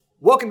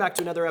Welcome back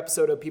to another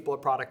episode of People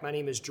at Product. My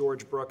name is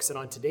George Brooks, and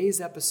on today's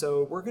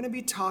episode, we're going to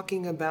be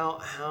talking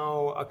about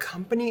how a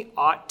company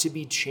ought to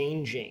be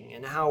changing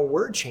and how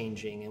we're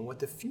changing and what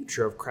the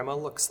future of Crema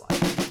looks like.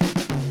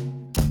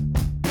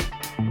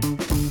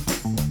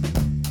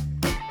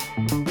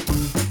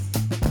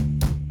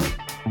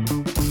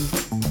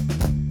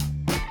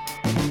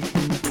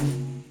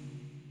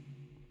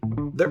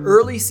 The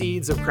early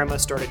seeds of Crema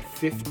started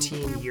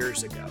 15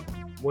 years ago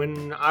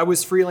when I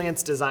was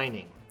freelance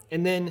designing.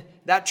 And then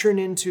that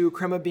turned into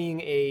Crema being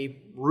a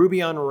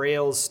Ruby on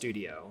Rails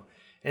studio.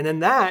 And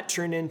then that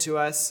turned into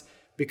us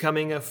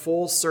becoming a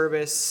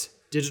full-service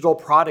digital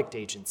product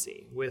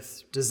agency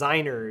with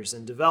designers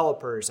and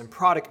developers and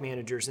product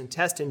managers and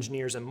test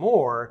engineers and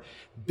more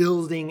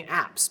building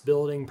apps,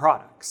 building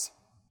products.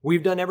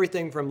 We've done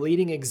everything from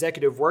leading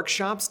executive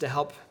workshops to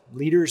help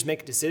leaders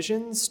make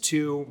decisions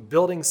to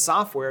building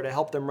software to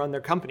help them run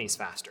their companies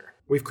faster.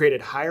 We've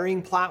created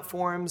hiring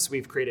platforms,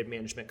 we've created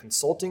management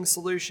consulting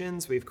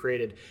solutions, we've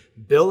created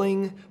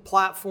billing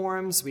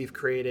platforms, we've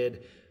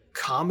created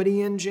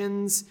comedy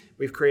engines,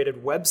 we've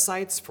created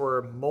websites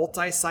for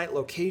multi-site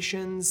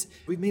locations.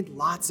 We've made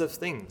lots of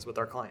things with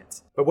our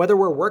clients. But whether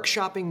we're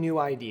workshopping new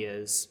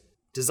ideas,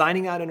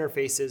 designing out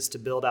interfaces to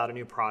build out a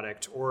new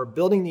product, or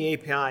building the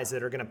APIs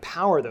that are going to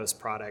power those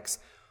products,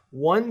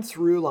 one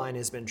through line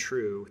has been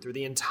true through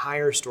the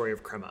entire story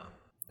of Crema.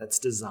 That's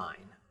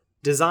design.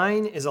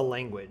 Design is a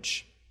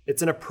language.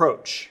 It's an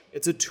approach.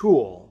 It's a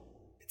tool.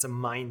 It's a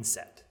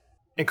mindset.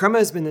 And Crema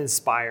has been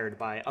inspired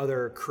by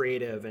other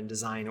creative and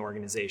design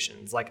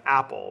organizations like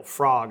Apple,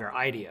 Frog, or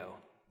IDEO.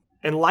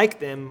 And like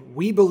them,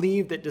 we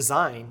believe that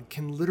design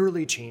can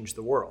literally change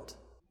the world.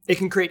 It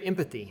can create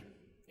empathy.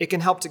 It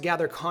can help to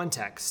gather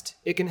context.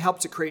 It can help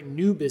to create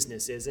new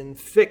businesses and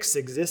fix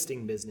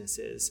existing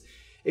businesses.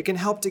 It can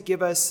help to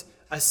give us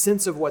a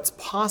sense of what's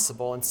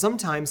possible, and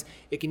sometimes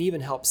it can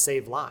even help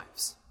save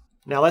lives.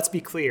 Now, let's be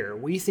clear.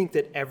 We think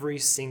that every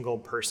single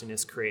person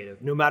is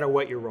creative, no matter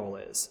what your role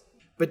is.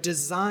 But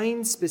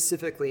design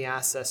specifically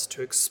asks us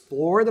to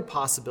explore the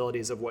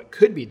possibilities of what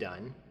could be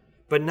done,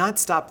 but not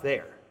stop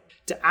there.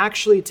 To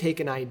actually take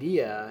an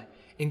idea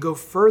and go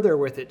further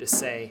with it to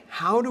say,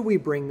 how do we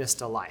bring this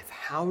to life?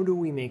 How do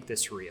we make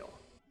this real?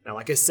 Now,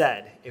 like I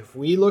said, if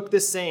we look the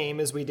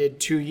same as we did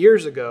 2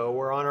 years ago,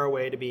 we're on our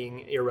way to being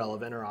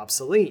irrelevant or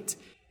obsolete.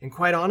 And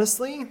quite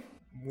honestly,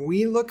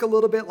 we look a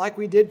little bit like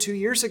we did 2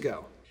 years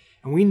ago.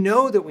 And we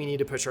know that we need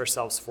to push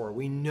ourselves forward.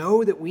 We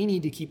know that we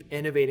need to keep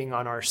innovating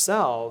on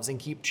ourselves and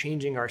keep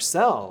changing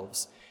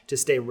ourselves to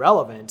stay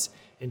relevant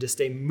and to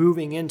stay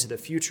moving into the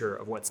future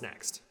of what's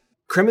next.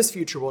 Crema's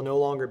future will no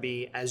longer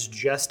be as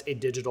just a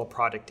digital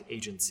product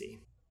agency.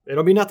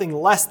 It'll be nothing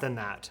less than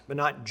that, but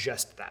not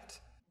just that.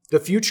 The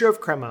future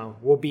of Crema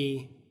will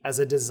be as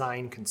a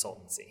design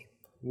consultancy.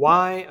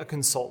 Why a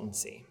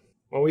consultancy?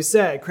 Well, we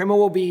said Crema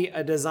will be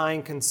a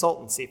design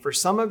consultancy. For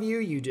some of you,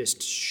 you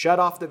just shut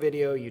off the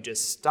video, you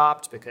just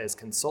stopped because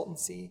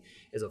consultancy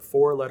is a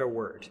 4-letter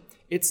word.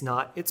 It's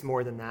not, it's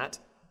more than that.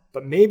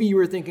 But maybe you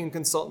were thinking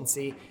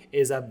consultancy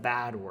is a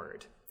bad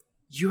word.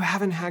 You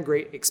haven't had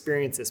great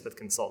experiences with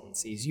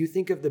consultancies. You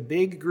think of the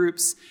big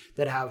groups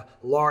that have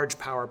large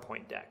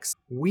PowerPoint decks.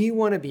 We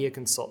want to be a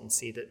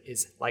consultancy that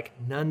is like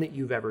none that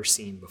you've ever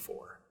seen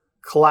before.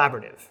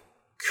 Collaborative,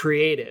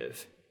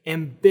 creative,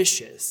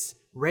 ambitious,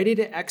 ready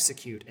to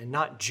execute and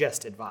not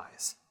just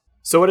advise.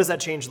 So what does that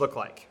change look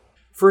like?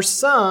 For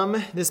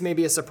some, this may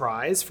be a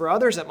surprise. For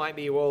others, it might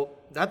be, well,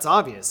 that's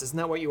obvious. Isn't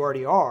that what you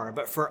already are?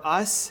 But for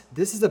us,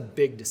 this is a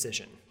big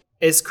decision.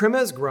 As Crema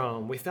has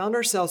grown, we found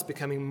ourselves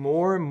becoming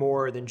more and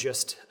more than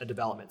just a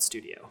development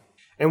studio.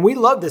 And we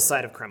love this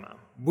side of Crema.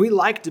 We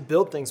like to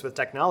build things with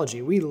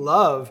technology. We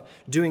love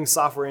doing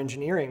software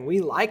engineering. We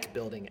like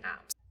building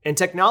apps. And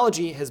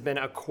technology has been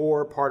a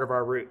core part of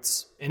our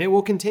roots, and it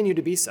will continue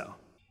to be so.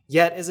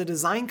 Yet, as a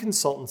design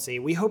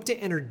consultancy, we hope to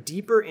enter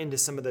deeper into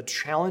some of the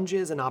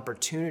challenges and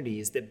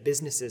opportunities that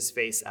businesses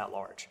face at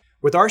large.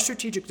 With our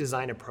strategic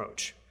design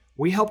approach,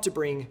 we help to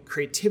bring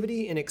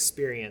creativity and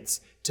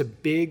experience to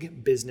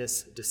big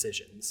business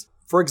decisions.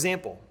 For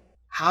example,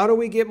 how do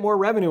we get more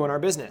revenue in our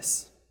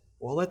business?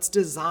 Well, let's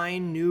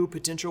design new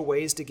potential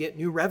ways to get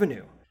new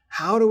revenue.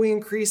 How do we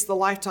increase the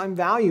lifetime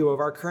value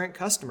of our current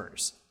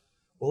customers?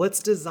 Well,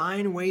 let's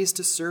design ways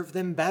to serve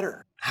them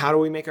better. How do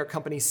we make our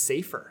companies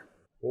safer?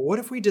 Well, what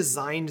if we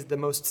designed the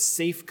most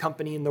safe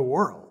company in the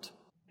world?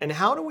 And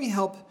how do we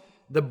help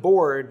the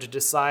board to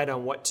decide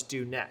on what to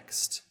do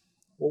next?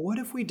 Well, what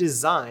if we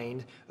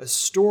designed a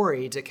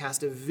story to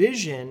cast a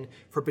vision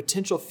for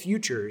potential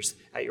futures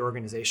at your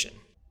organization?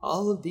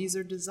 All of these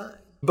are design.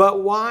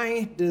 But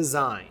why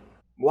design?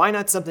 Why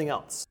not something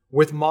else?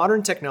 With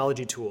modern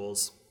technology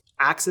tools,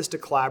 access to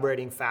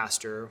collaborating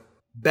faster,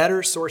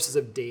 better sources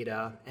of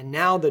data, and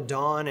now the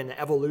dawn and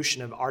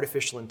evolution of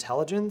artificial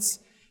intelligence,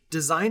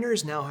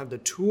 designers now have the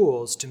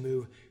tools to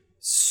move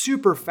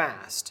super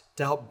fast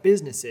to help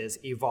businesses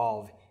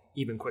evolve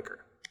even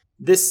quicker.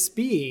 This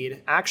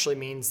speed actually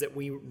means that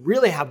we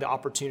really have the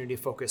opportunity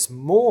to focus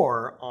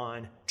more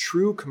on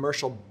true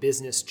commercial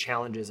business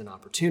challenges and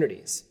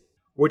opportunities.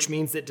 which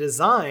means that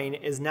design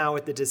is now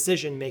at the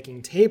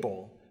decision-making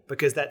table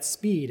because that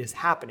speed is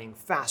happening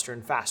faster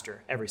and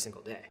faster every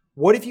single day.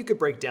 What if you could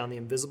break down the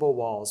invisible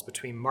walls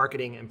between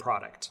marketing and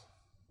product,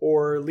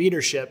 or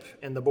leadership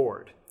and the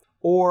board,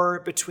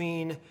 or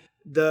between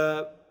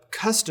the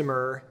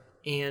customer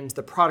and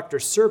the product or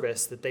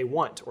service that they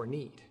want or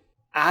need?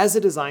 As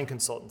a design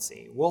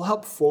consultancy, we'll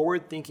help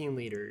forward-thinking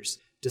leaders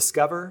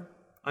discover,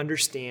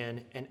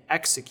 understand, and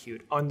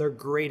execute on their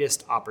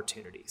greatest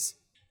opportunities.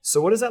 So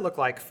what does that look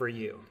like for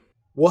you?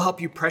 We'll help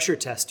you pressure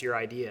test your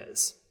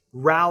ideas,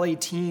 rally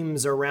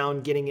teams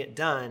around getting it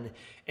done,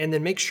 and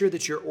then make sure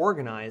that you're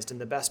organized in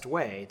the best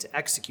way to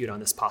execute on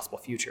this possible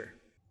future.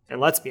 And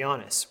let's be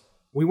honest,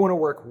 we want to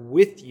work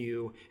with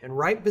you and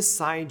right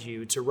beside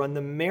you to run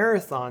the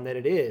marathon that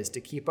it is to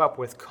keep up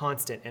with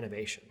constant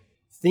innovation.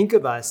 Think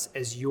of us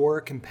as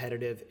your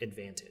competitive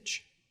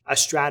advantage, a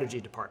strategy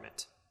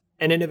department,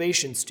 an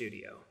innovation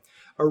studio,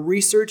 a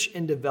research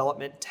and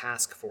development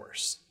task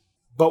force.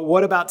 But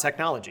what about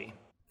technology?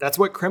 That's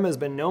what Crema has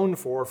been known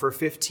for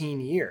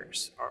 15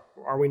 years.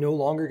 Are we no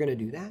longer going to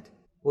do that?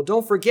 Well,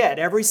 don't forget,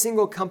 every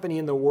single company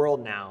in the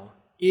world now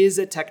is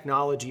a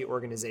technology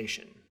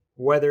organization.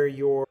 Whether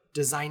you're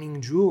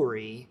designing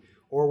jewelry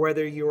or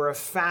whether you're a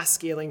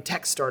fast-scaling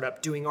tech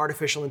startup doing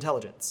artificial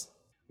intelligence.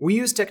 We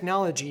use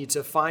technology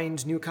to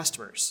find new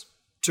customers,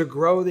 to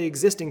grow the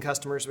existing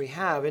customers we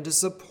have, and to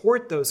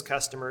support those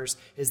customers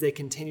as they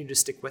continue to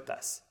stick with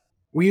us.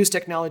 We use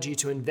technology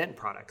to invent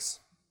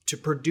products, to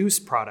produce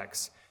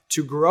products,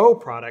 to grow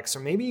products, or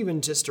maybe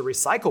even just to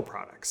recycle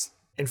products.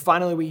 And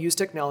finally, we use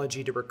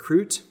technology to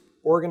recruit,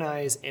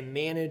 organize, and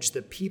manage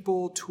the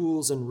people,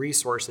 tools, and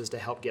resources to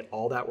help get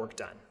all that work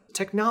done.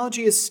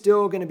 Technology is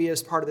still going to be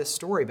as part of this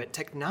story, but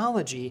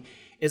technology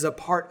is a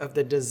part of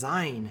the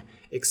design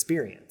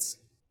experience.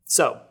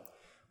 So,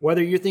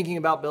 whether you're thinking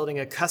about building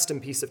a custom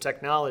piece of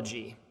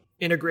technology,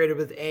 integrated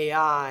with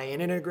AI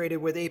and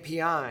integrated with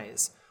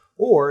APIs,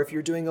 or if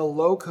you're doing a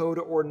low-code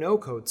or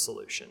no-code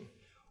solution,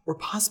 or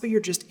possibly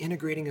you're just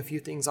integrating a few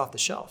things off the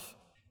shelf,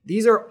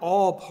 these are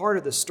all part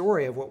of the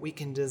story of what we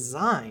can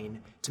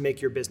design to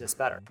make your business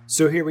better.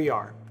 So here we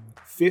are,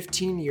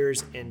 15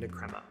 years into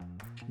Crema,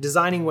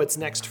 designing what's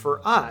next for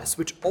us,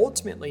 which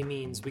ultimately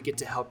means we get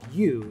to help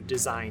you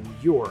design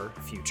your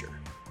future.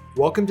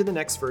 Welcome to the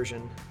next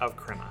version of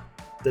Crema,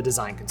 the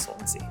design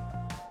consultancy.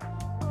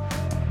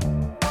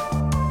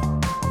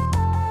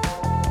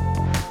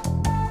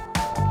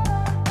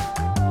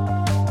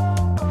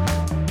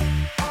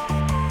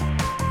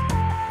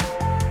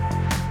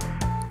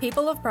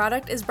 People of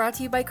Product is brought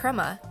to you by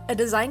Crema, a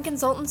design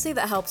consultancy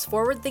that helps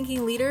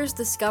forward-thinking leaders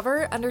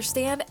discover,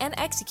 understand, and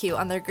execute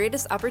on their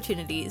greatest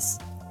opportunities.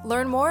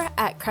 Learn more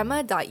at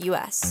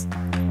crema.us.